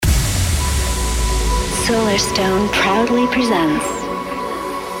Solarstone proudly presents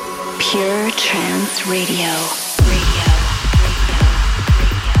Pure Trance Radio.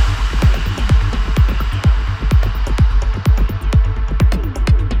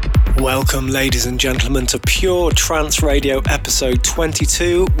 Welcome, ladies and gentlemen, to Pure Trance Radio episode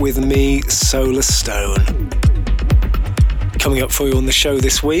 22 with me, Solarstone. Coming up for you on the show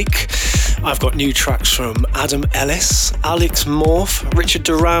this week, I've got new tracks from Adam Ellis, Alex Morph, Richard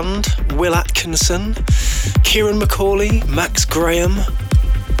Durand, Will Atkinson, Kieran McCauley, Max Graham.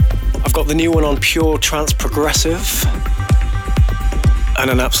 I've got the new one on Pure Trance Progressive,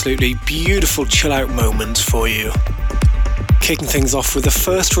 and an absolutely beautiful chill-out moment for you. Kicking things off with the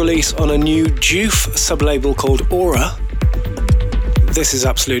first release on a new Joof sub-label called Aura. This is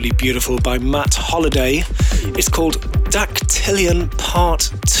absolutely beautiful by Matt Holiday. It's called Dactylian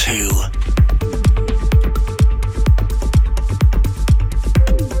Part 2.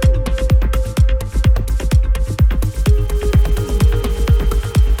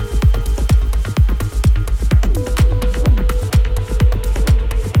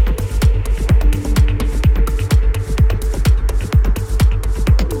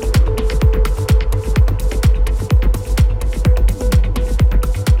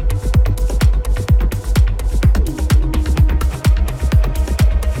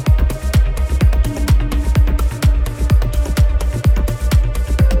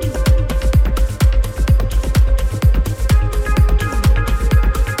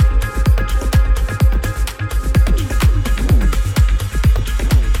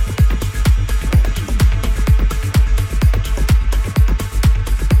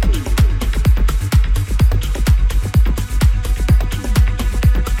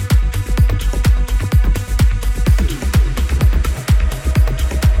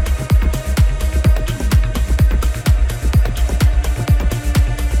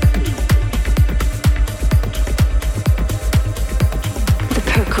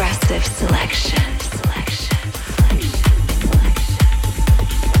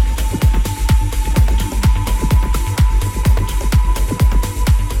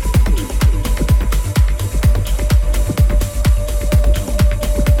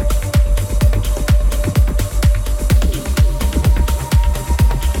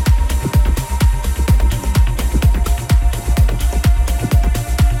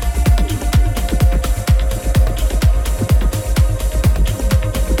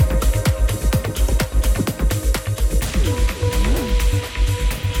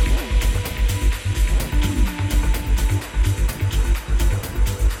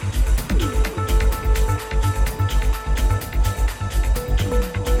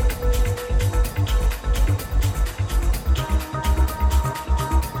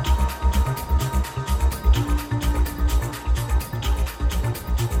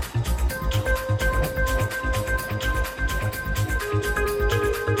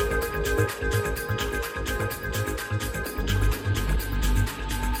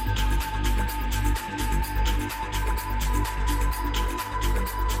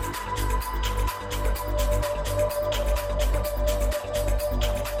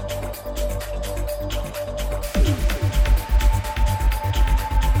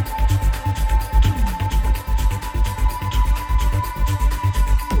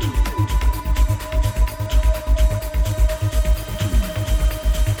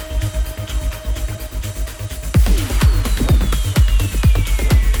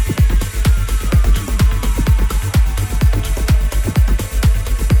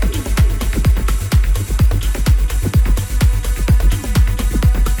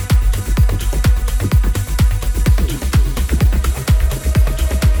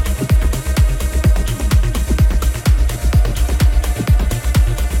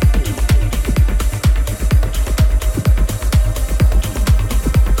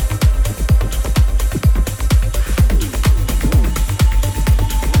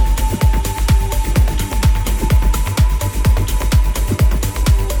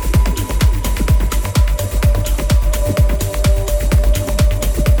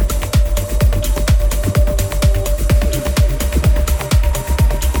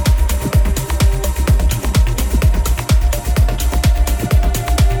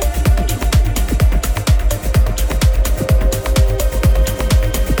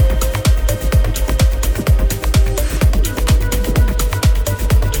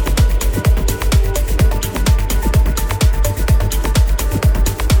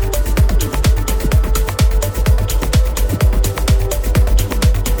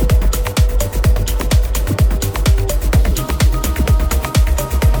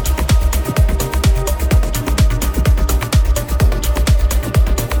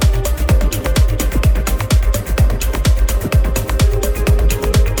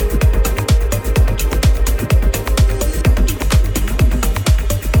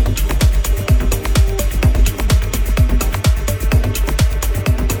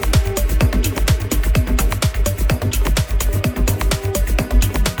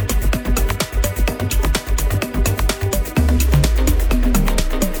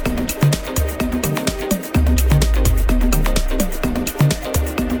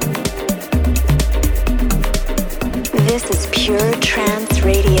 Pure Trance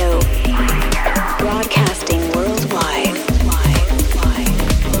Radio. Broadcasting worldwide.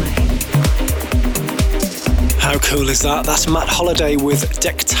 How cool is that? That's Matt Holliday with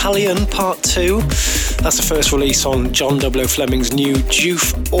Dectalion Part 2. That's the first release on John W. Fleming's new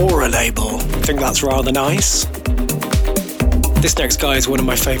Joof Aura label. I think that's rather nice. This next guy is one of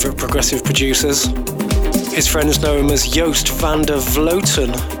my favourite progressive producers. His friends know him as Joost van der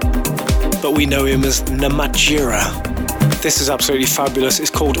Vloten, but we know him as Namatjira. This is absolutely fabulous. It's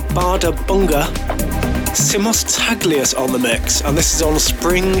called Bada Bunga. Simos Taglias on the mix, and this is on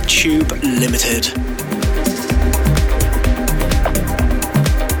Spring Tube Limited.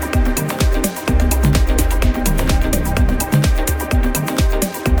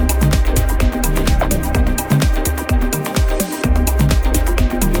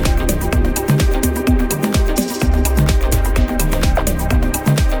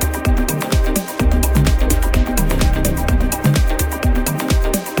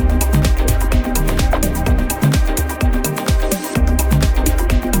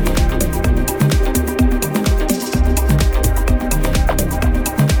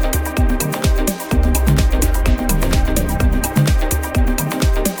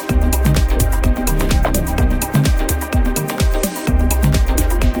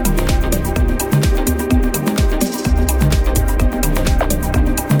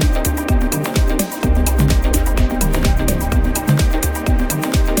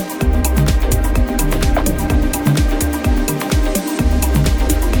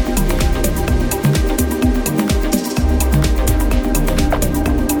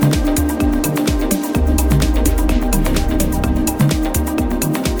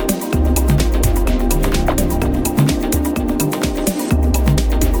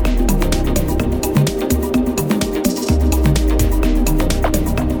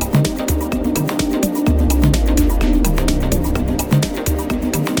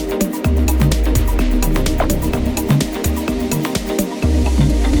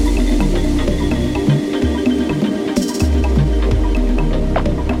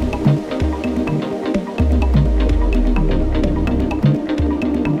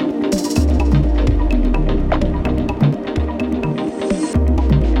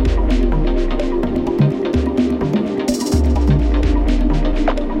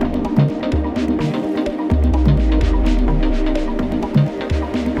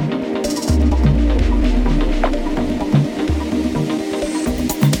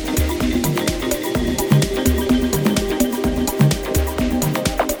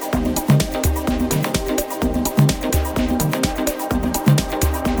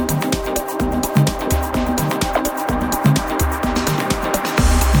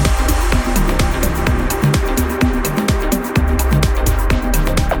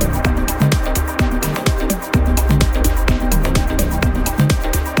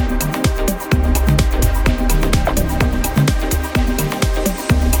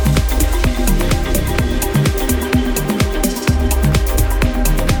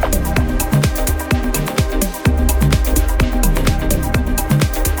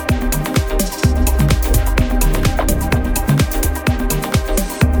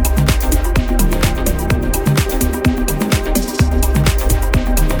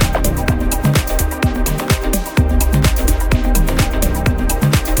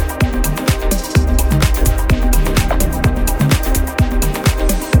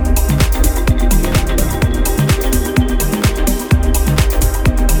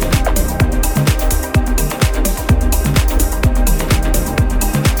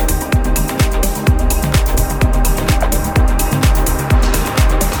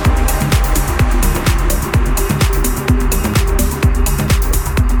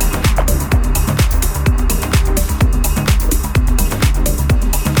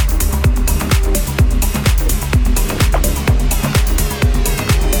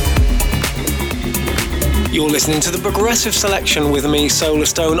 You're listening to the Progressive Selection with me,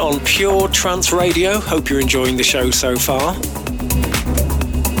 Solarstone, on Pure Trance Radio. Hope you're enjoying the show so far.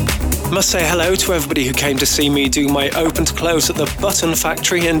 Must say hello to everybody who came to see me do my open to close at the Button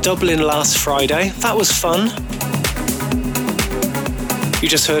Factory in Dublin last Friday. That was fun. You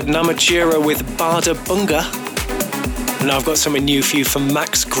just heard Namatjira with Bada Bunga. And now I've got something new for you from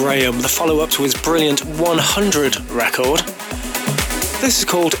Max Graham, the follow-up to his brilliant 100 record. This is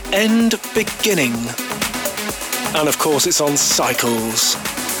called End Beginning. And of course it's on Cycles.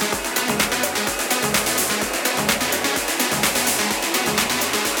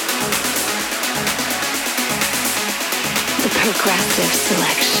 The Progressive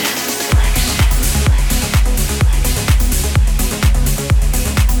Selection.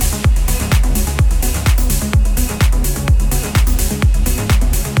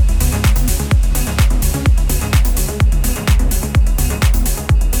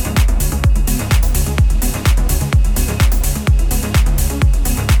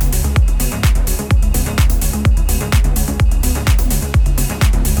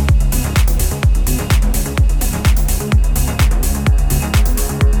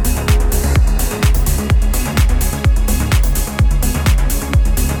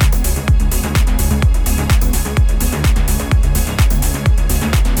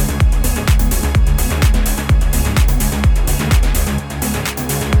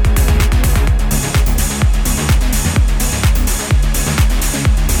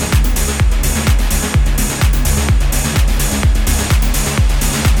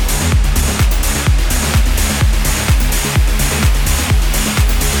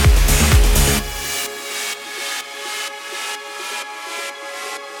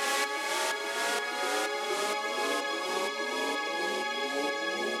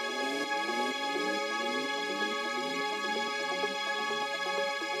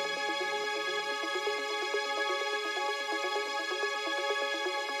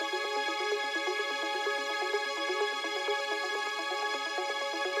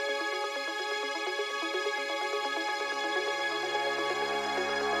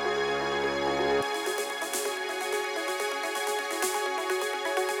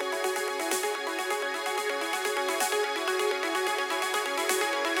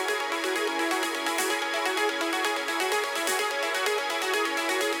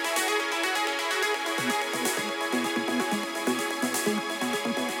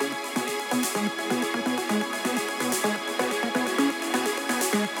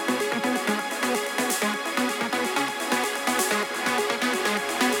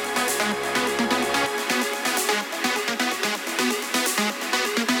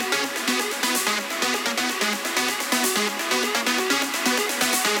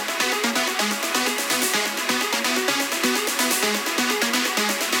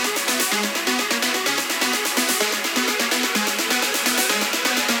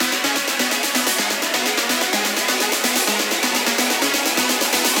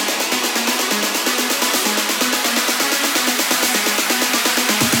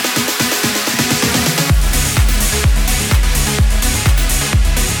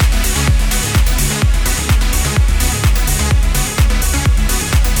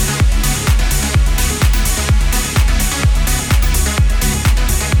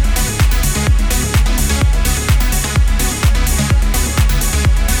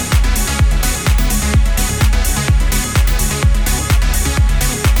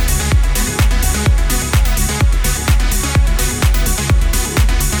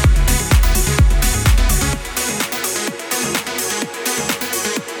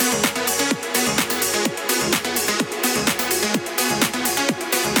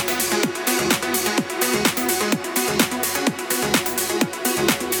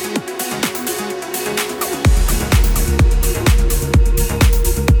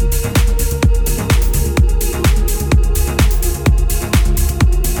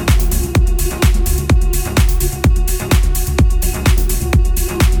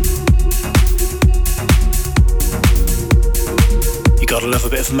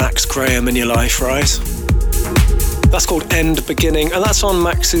 of Max Graham in your life, right? That's called End Beginning, and that's on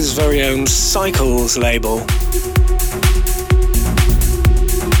Max's very own Cycles label.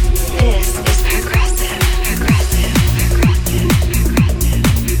 This is progressive.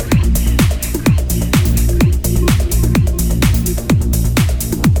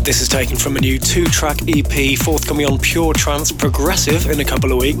 This is taken from a new 2-track EP forthcoming on Pure Trance Progressive in a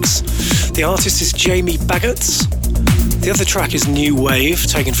couple of weeks. The artist is Jamie Baggots. The other track is New Wave,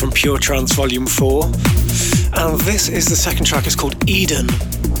 taken from Pure Trance Volume 4. And this is the second track, it's called Eden.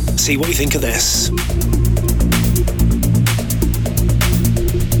 See what you think of this.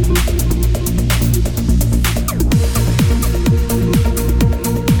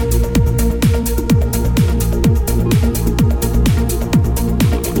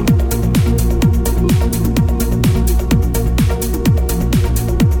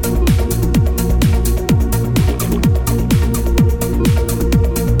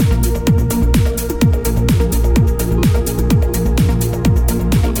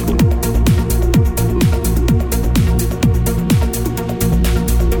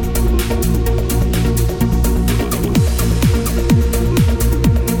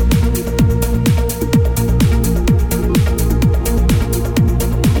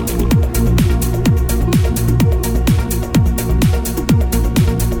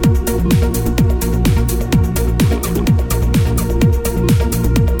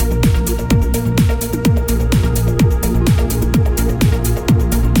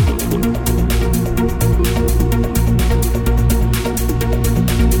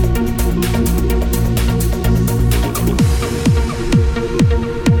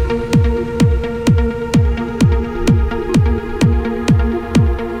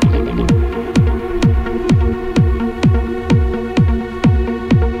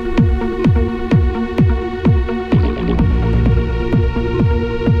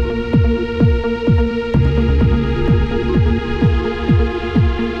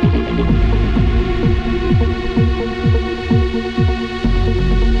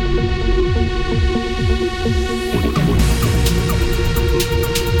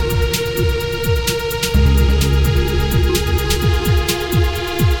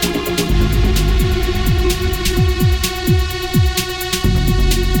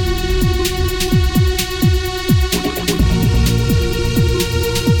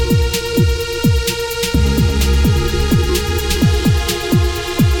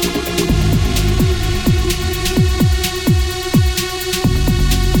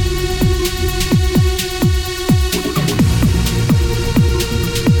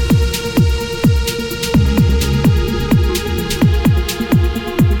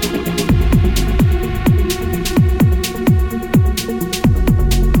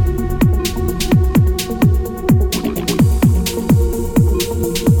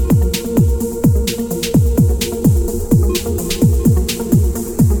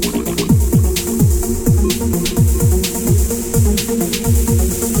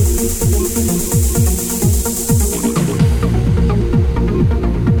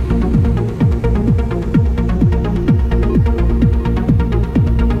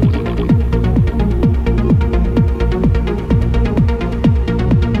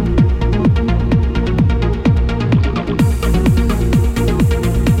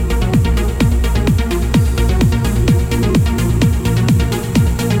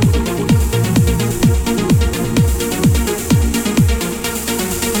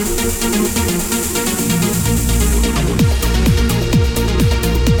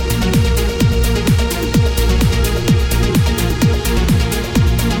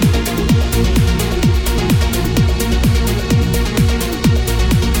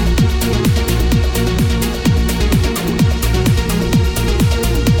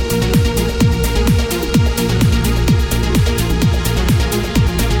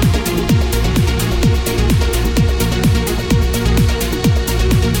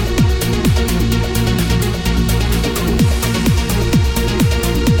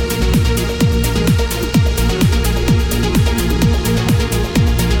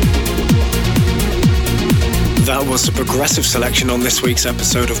 Was a progressive selection on this week's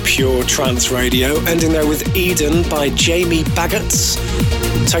episode of Pure Trance Radio, ending there with Eden by Jamie Baggots,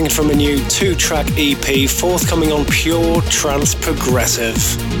 taken from a new 2-track EP forthcoming on Pure Trance Progressive.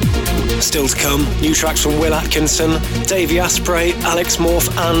 Still to come, new tracks from Will Atkinson, Davey Asprey, Alex Morph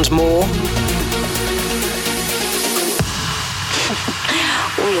and more.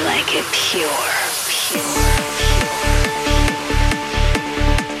 We like it pure.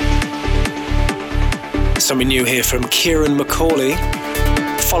 Something new here from Kieran McCauley.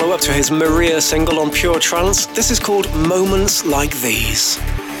 Follow up to his Maria single on Pure Trance. This is called Moments Like These.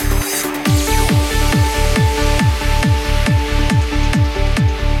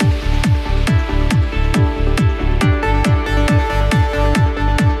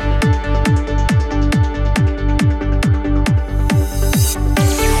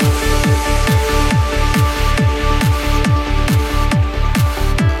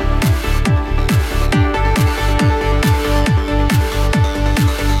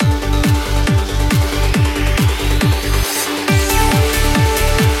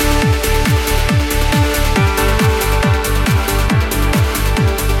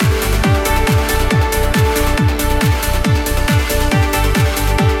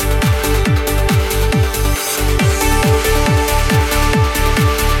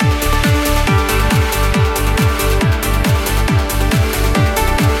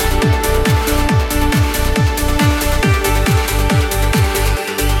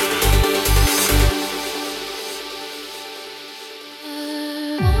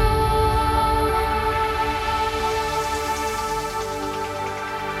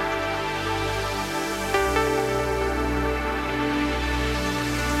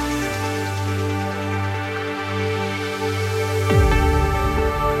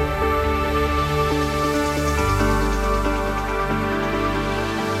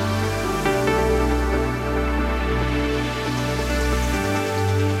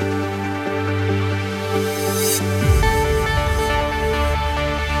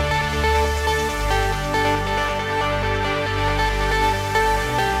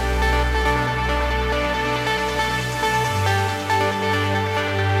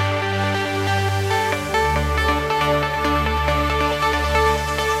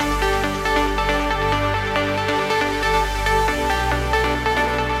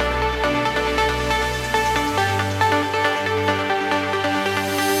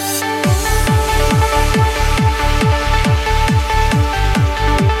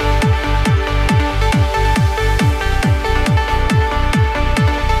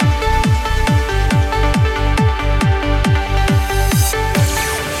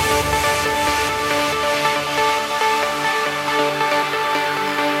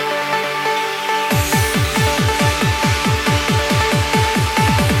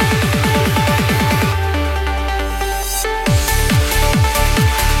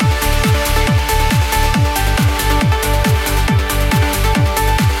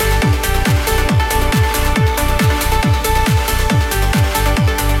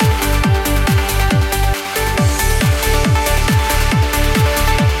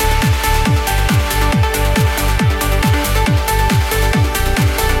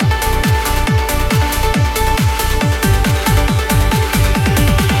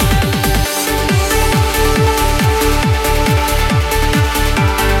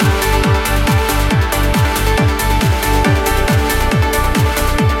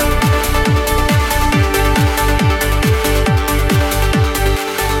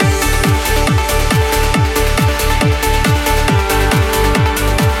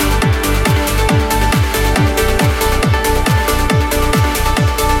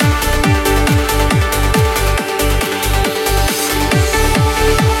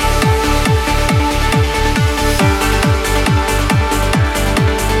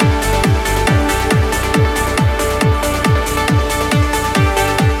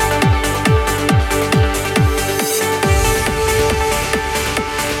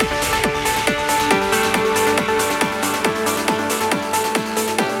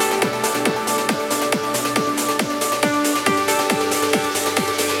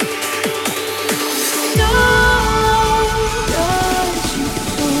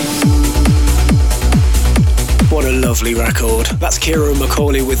 lovely record. That's Ciara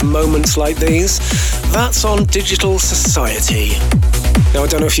Macaulay with Moments Like These. That's on Digital Society. Now, I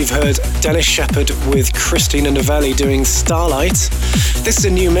don't know if you've heard Dennis Sheperd with Christina Novelli doing Starlight. This is a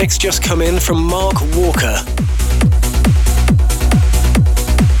new mix just come in from Mark Walker.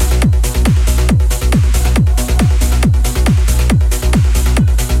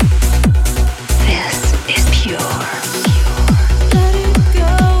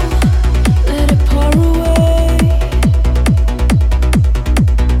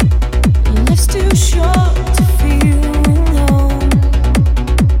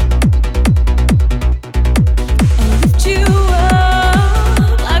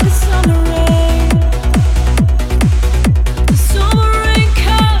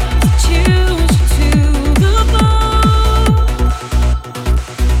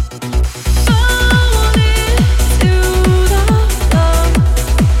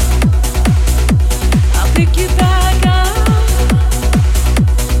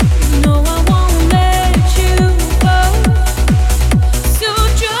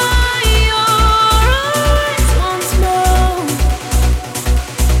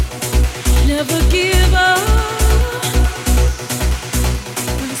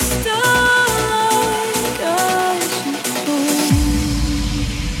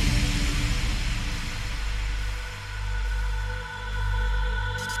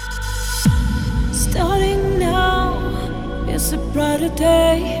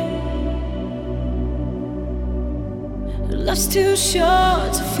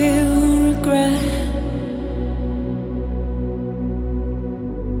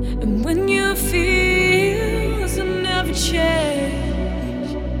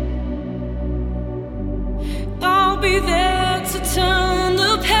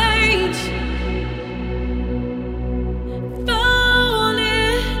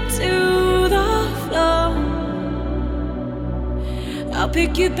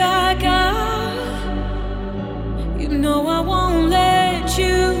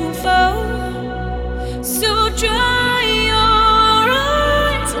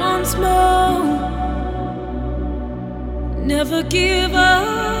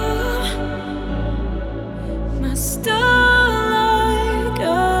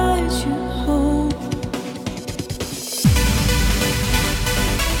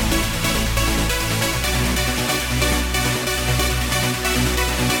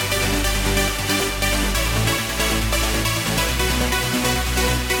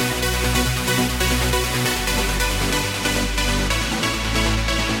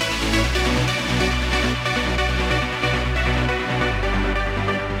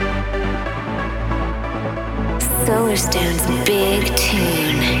 Solarstone's big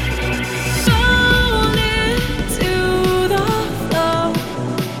tune.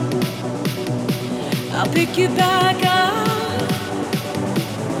 I'll pick you back up.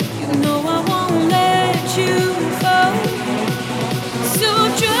 You know I won't let you fall. So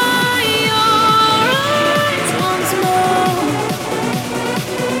dry your eyes once more.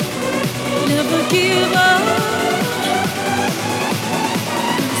 Never give up.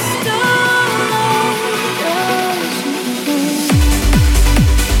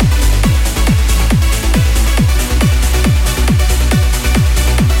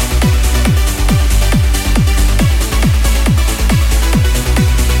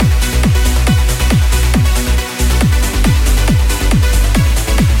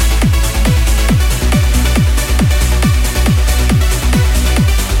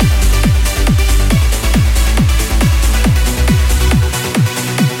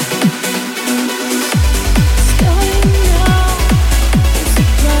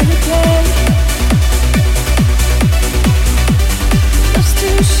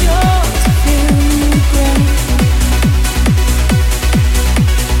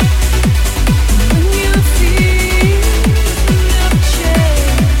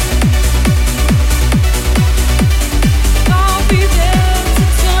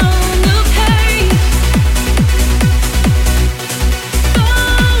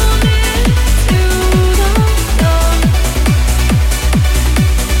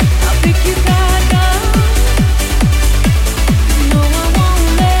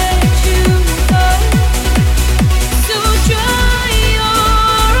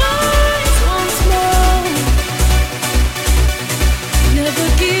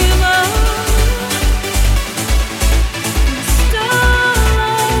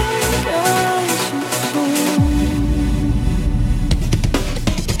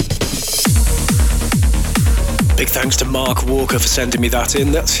 Thanks to Mark Walker for sending me that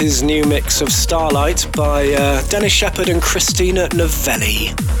in. That's his new mix of Starlight by Dennis Sheperd and Christina Novelli.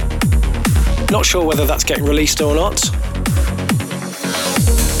 Not sure whether that's getting released or not.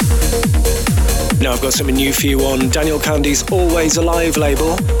 Now I've got something new for you on Daniel Candy's Always Alive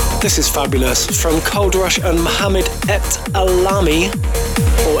label. This is fabulous, from Cold Rush and Mohamed Et Alami,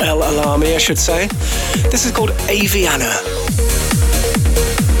 or El Alami I should say. This is called Aviana.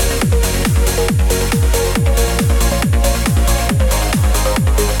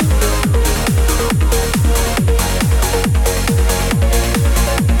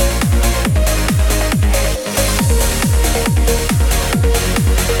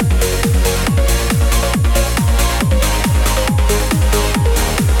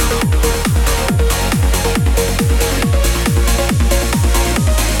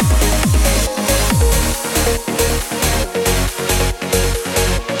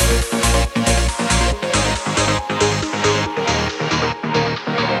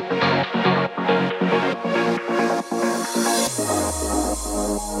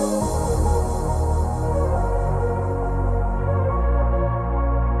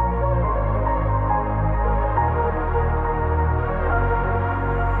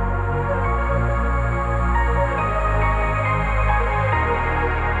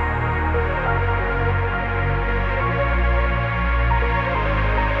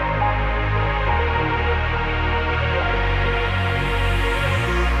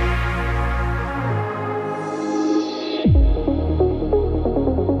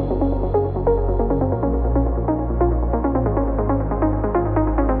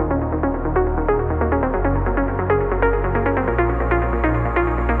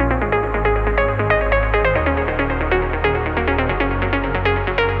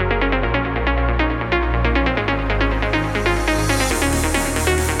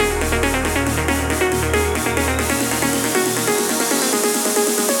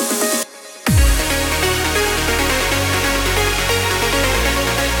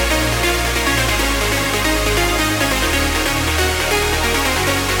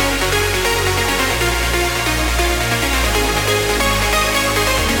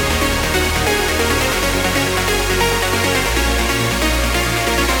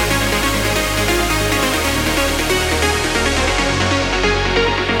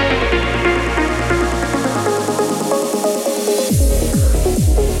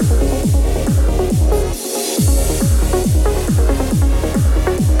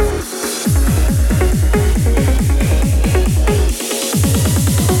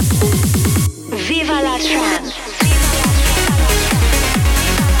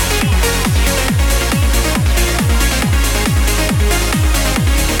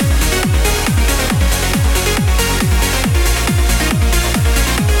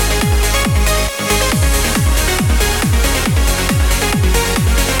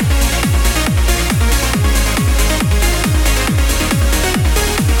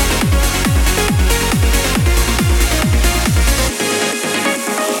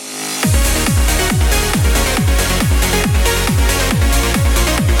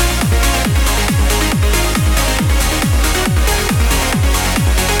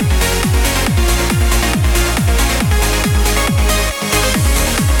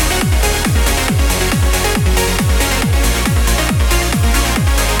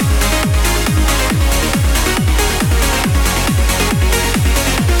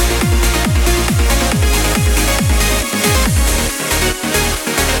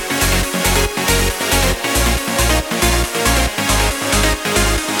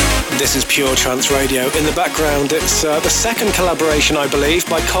 This is Pure Trance Radio. In the background, it's the second collaboration, I believe,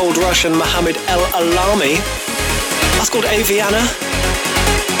 by Cold Rush and Mohamed El Alami. That's called Aviana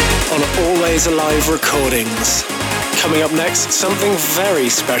on Always Alive Recordings. Coming up next, something very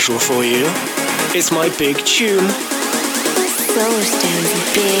special for you. It's my big tune. Solarstone's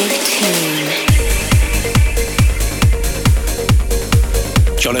big tune.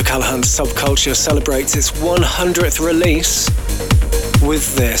 John O'Callaghan's Subculture celebrates its 100th release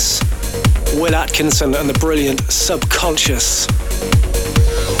with this. Will Atkinson and the brilliant Subconscious.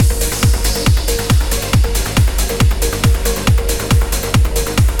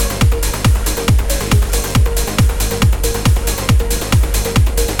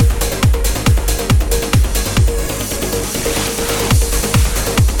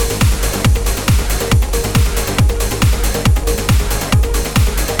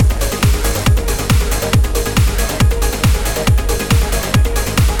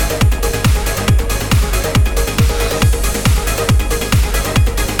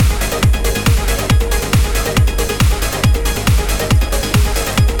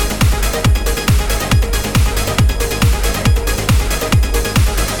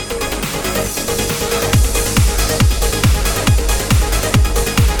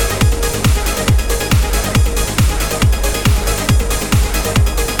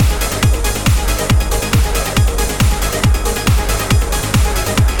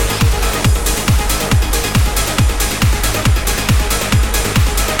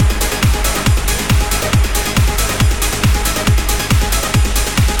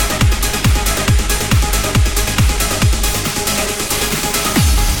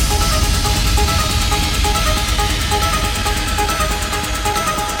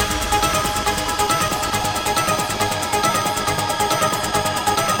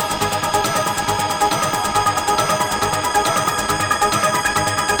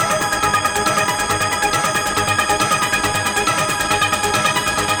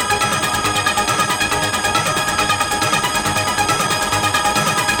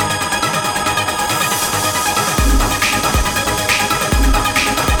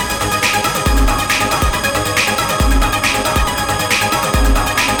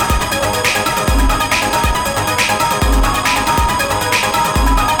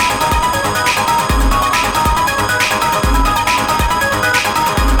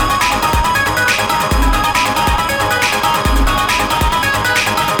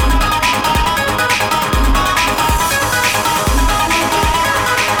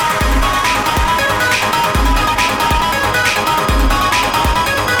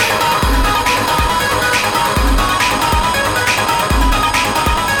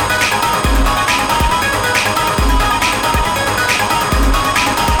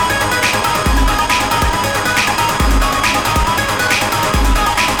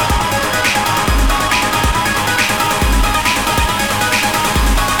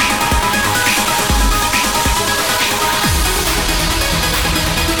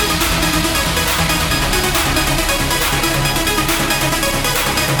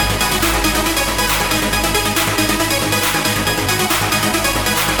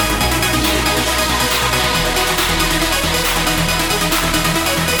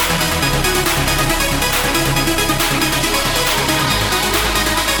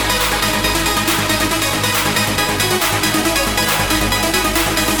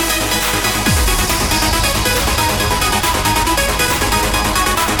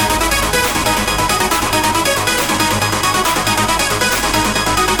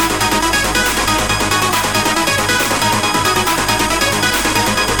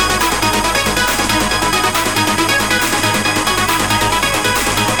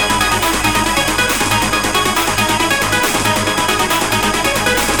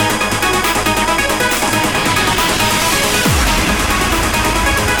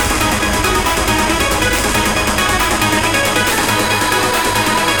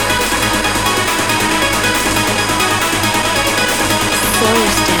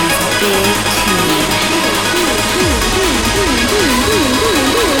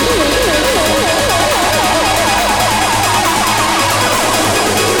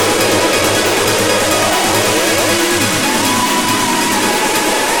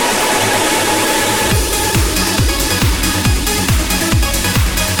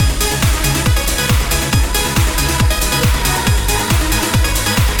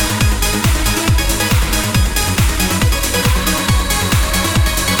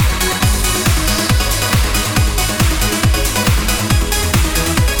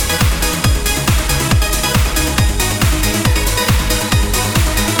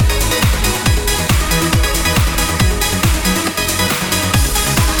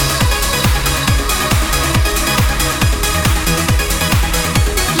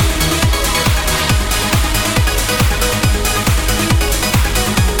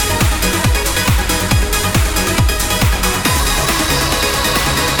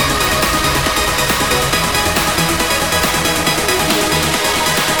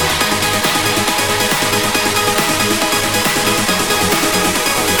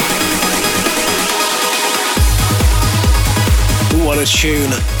 a tune.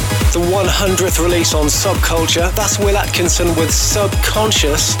 The 100th release on Subculture. That's Will Atkinson with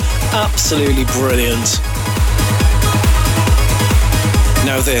Subconscious. Absolutely brilliant.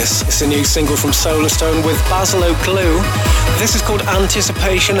 Now this is a new single from Solarstone with Basil O'Clue. This is called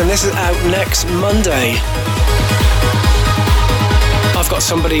Anticipation, and this is out next Monday. I've got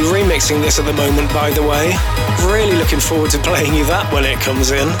somebody remixing this at the moment, by the way. Really looking forward to playing you that when it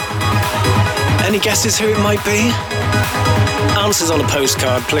comes in. Any guesses who it might be? Answers on a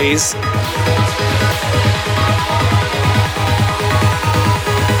postcard, please. We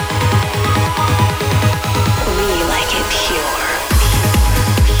like it pure.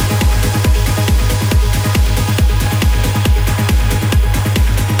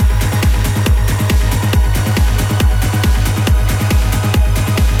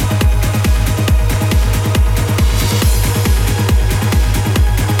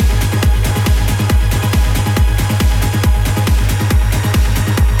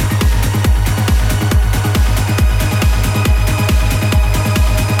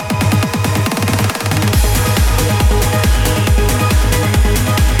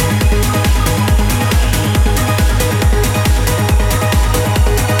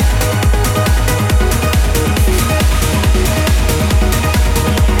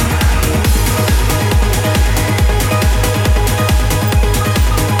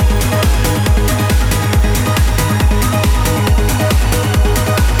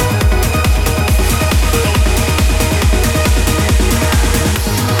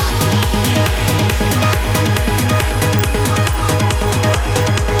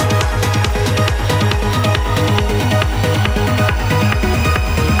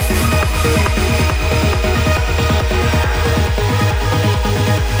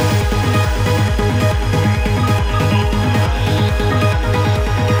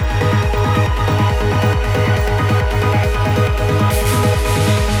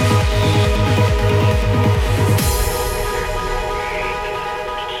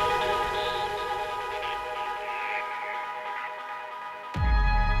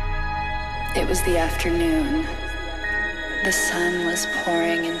 Afternoon. The sun was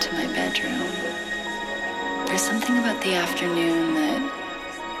pouring into my bedroom. There's something about the afternoon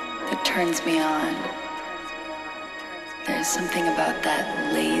that turns me on. There's something about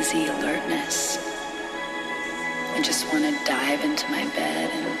that lazy alertness. I just want to dive into my bed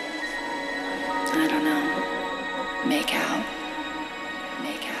and, I don't know, make out.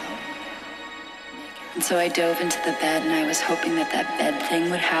 And so I dove into the bed, and I was hoping that bed thing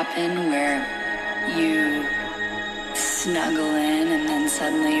would happen where you snuggle in and then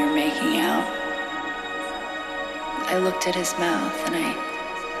suddenly you're making out. I looked at his mouth and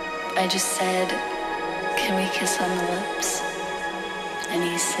I just said, "Can we kiss on the lips?" And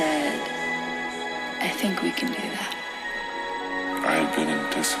he said, "I think we can do that." I had been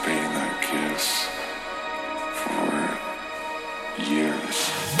anticipating that kiss for years.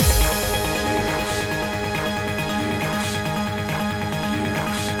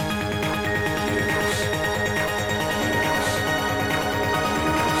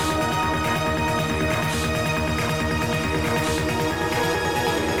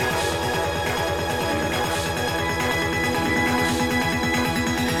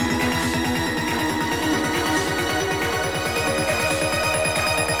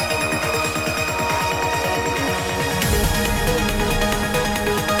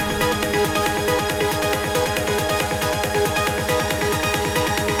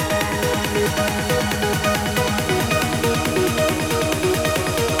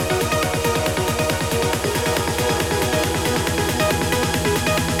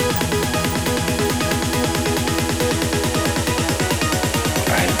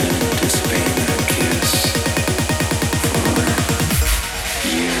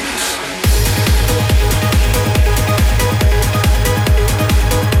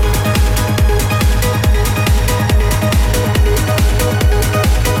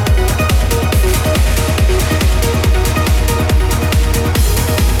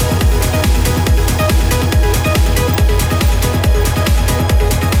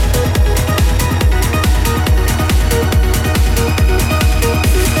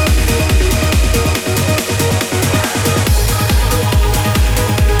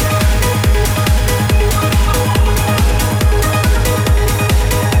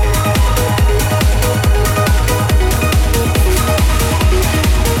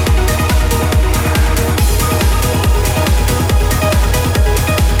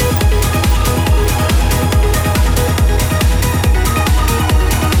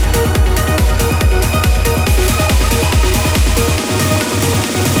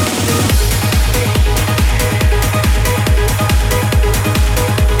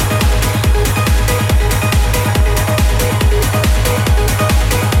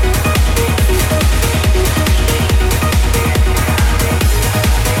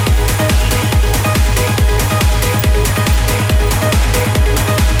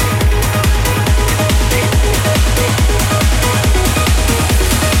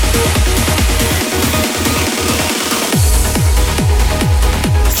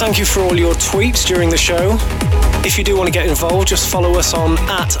 Thank you for all your tweets during the show. If you do want to get involved, just follow us on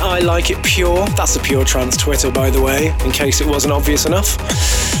 @ILikeItPure. That's the Pure Trance Twitter, by the way, in case it wasn't obvious enough.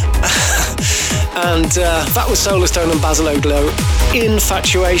 And that was Solarstone and Basil Oglow,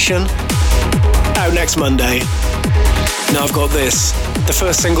 Infatuation, out next Monday. Now I've got this, the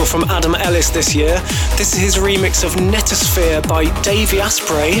first single from Adam Ellis this year. This is his remix of Netosphere by Davey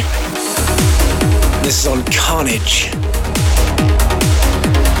Asprey. This is on Carnage.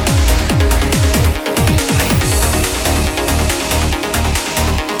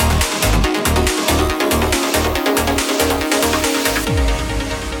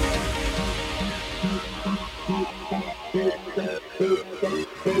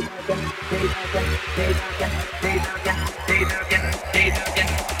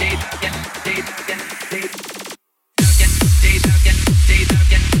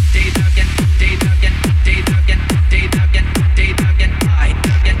 Data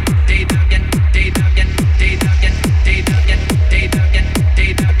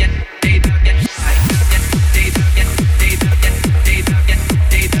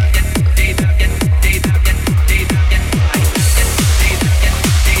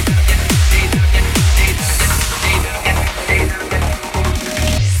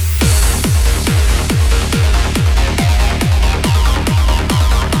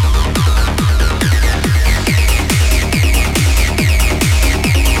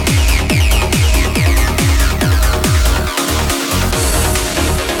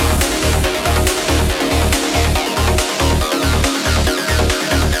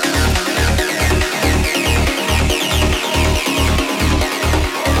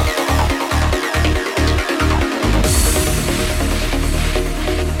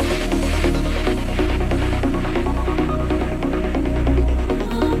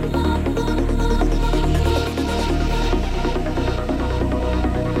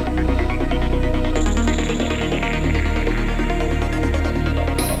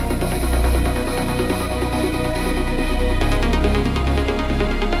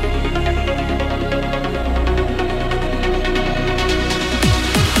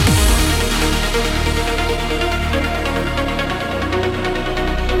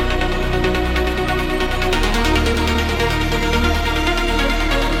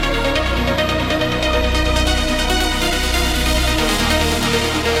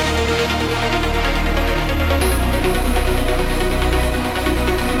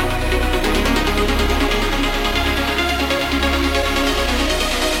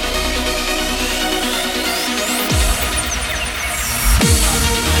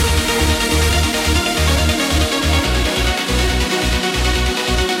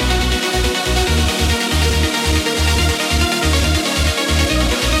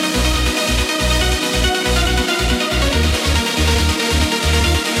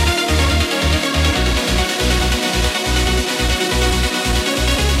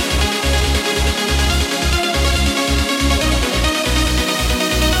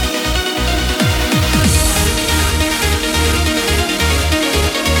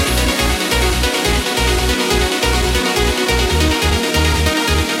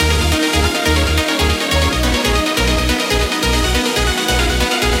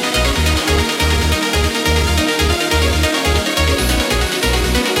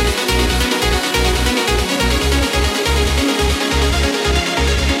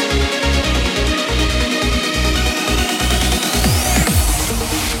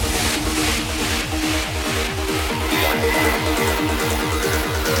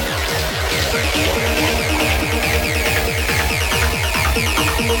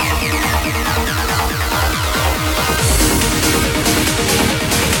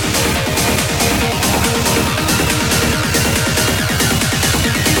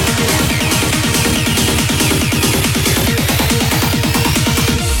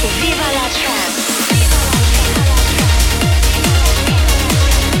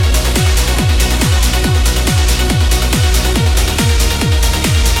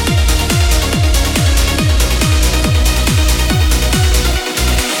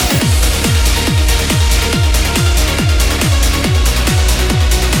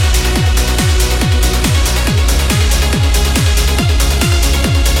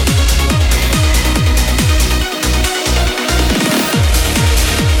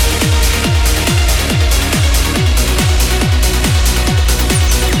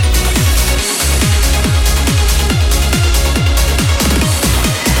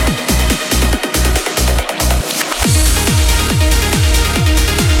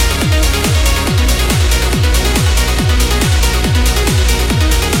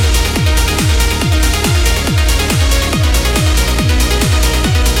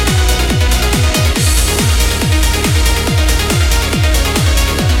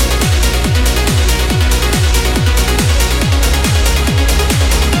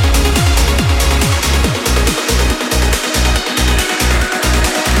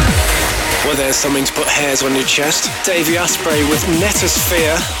something to put hairs on your chest. Davey Asprey with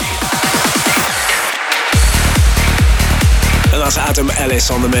Netosphere. And that's Adam Ellis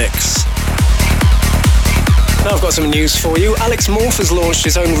on the mix. Now I've got some news for you. Alex Morph has launched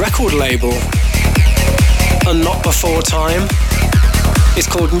his own record label. And Not Before Time. It's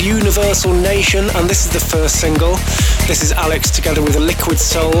called Universal Nation, and this is the first single. This is Alex together with Liquid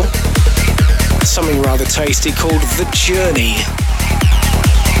Soul. Something rather tasty called The Journey. Journey.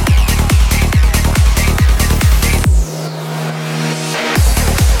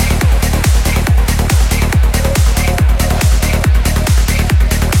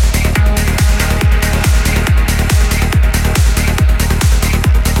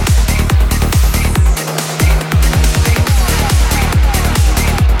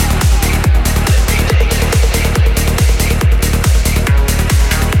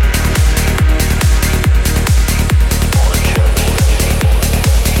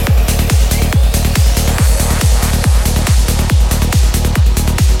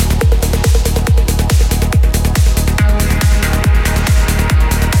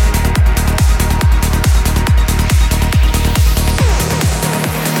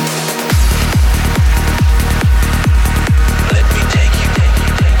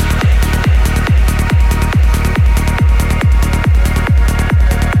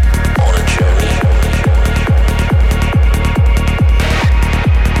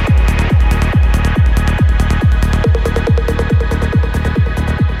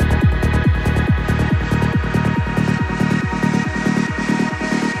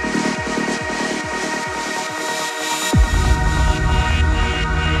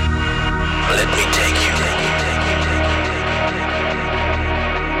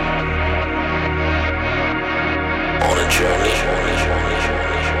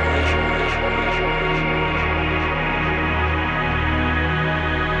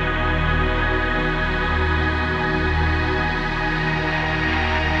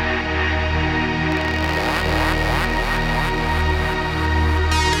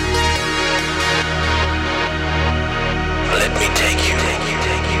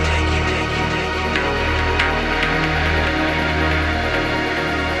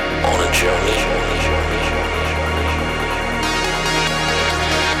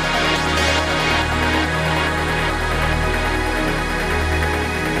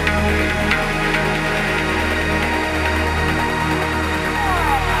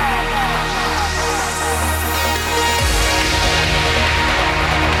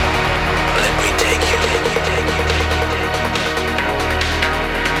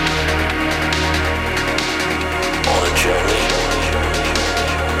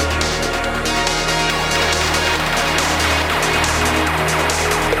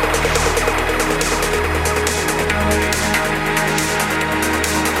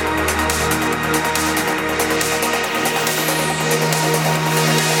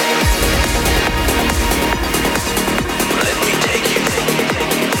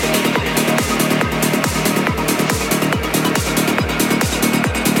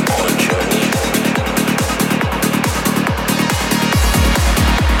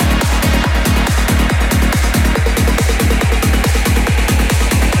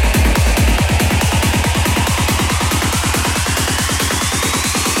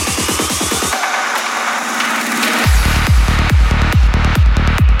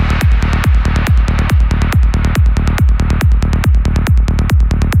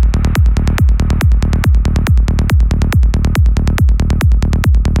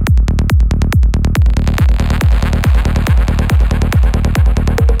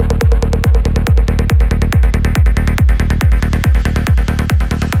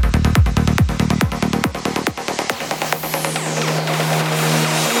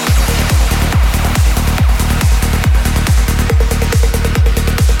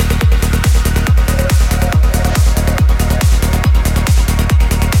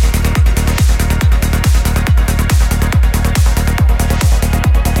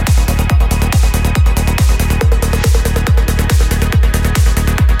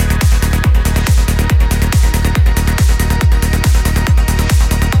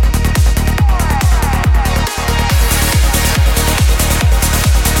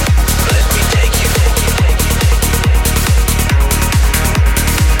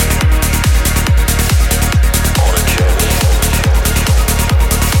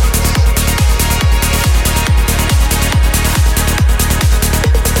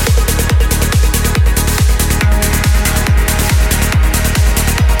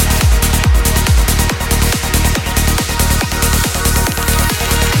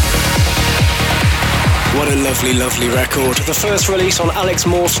 lovely, lovely record. The first release on Alex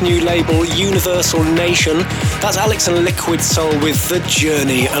Morph's new label, Universal Nation. That's Alex and Liquid Soul with The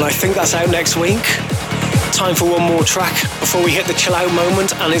Journey, and I think that's out next week. Time for one more track before we hit the chill out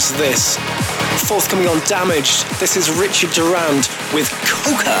moment, and it's this. Forthcoming on Damaged, this is Richard Durand with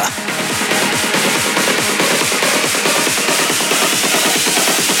Coca.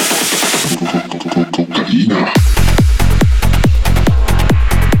 Cocaína.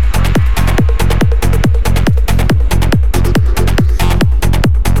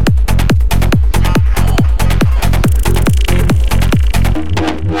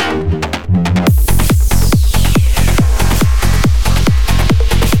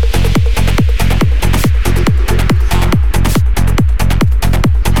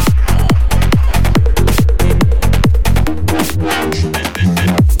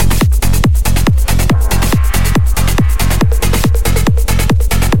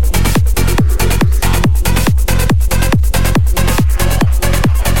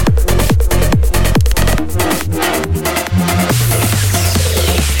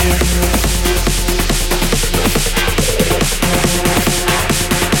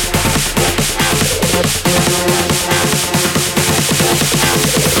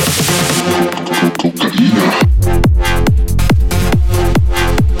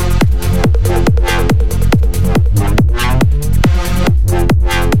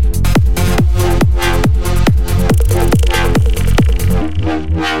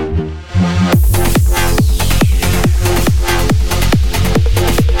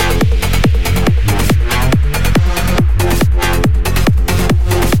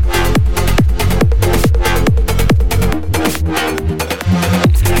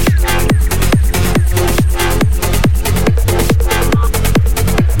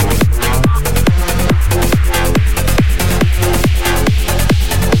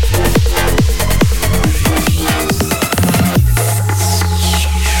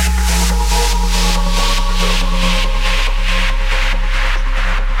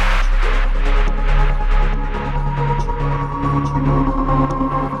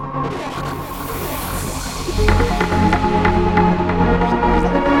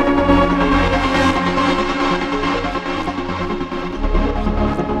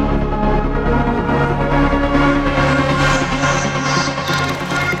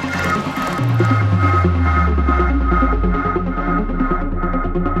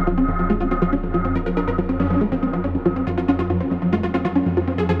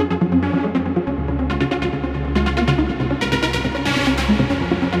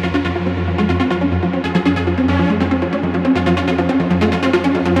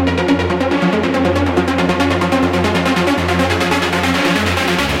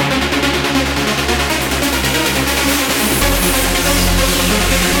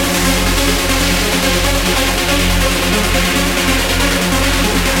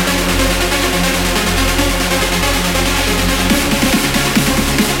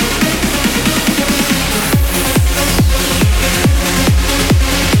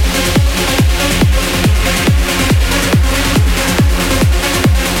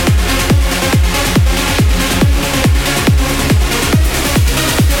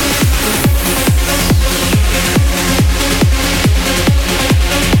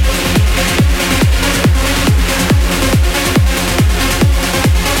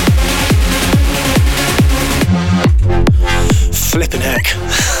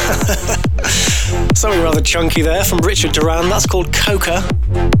 Something rather chunky there from Richard Durand. That's called Coca.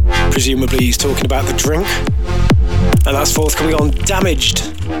 Presumably he's talking about the drink. And that's forthcoming on Damaged.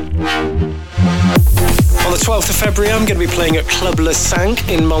 On the 12th of February, I'm going to be playing at Club Le Cinq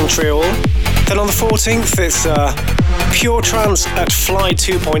in Montreal. Then on the 14th, it's Pure Trance at Fly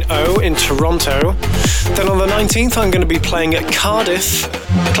 2.0 in Toronto. Then on the 19th, I'm going to be playing at Cardiff,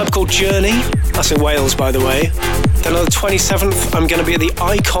 a club called Journey. That's in Wales, by the way. Then on the 27th, I'm going to be at the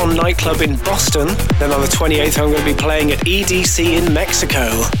Icon nightclub in Boston. Then on the 28th, I'm going to be playing at EDC in Mexico.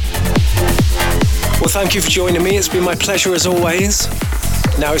 Well, thank you for joining me. It's been my pleasure as always.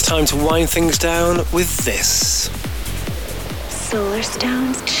 Now it's time to wind things down with this.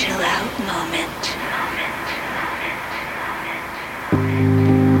 Solarstone's chill out moment.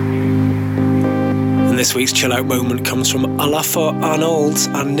 And this week's chill out moment comes from Olafur Arnolds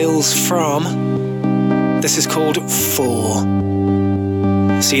and Nils Fram. This is called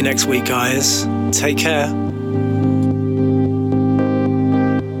 4. See you next week, guys. Take care.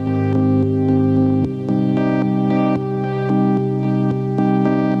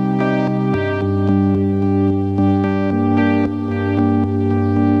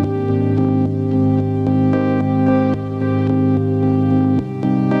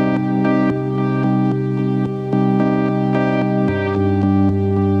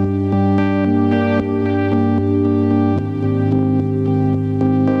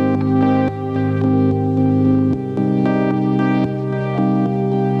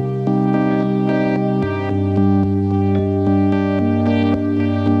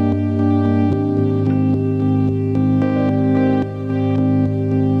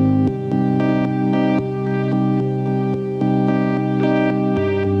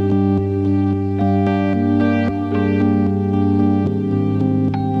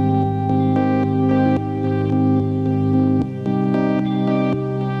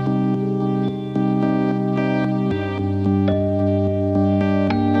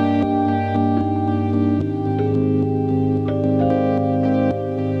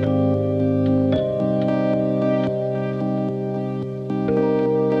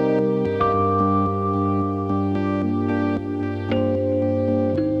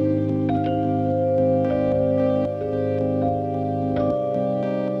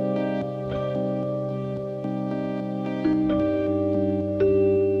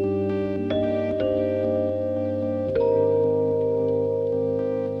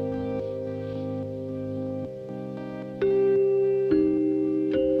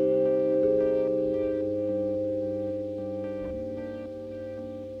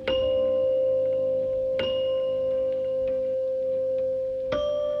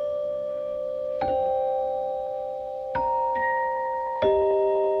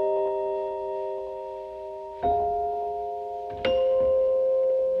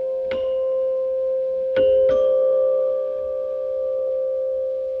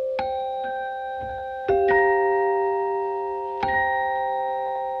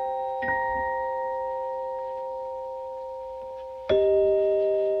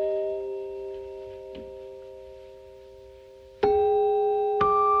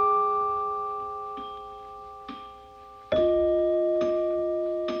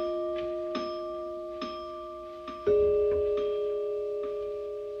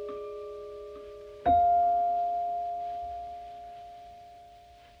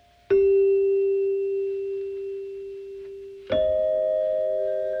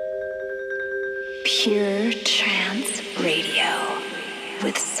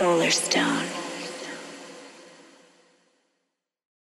 Solar Stone.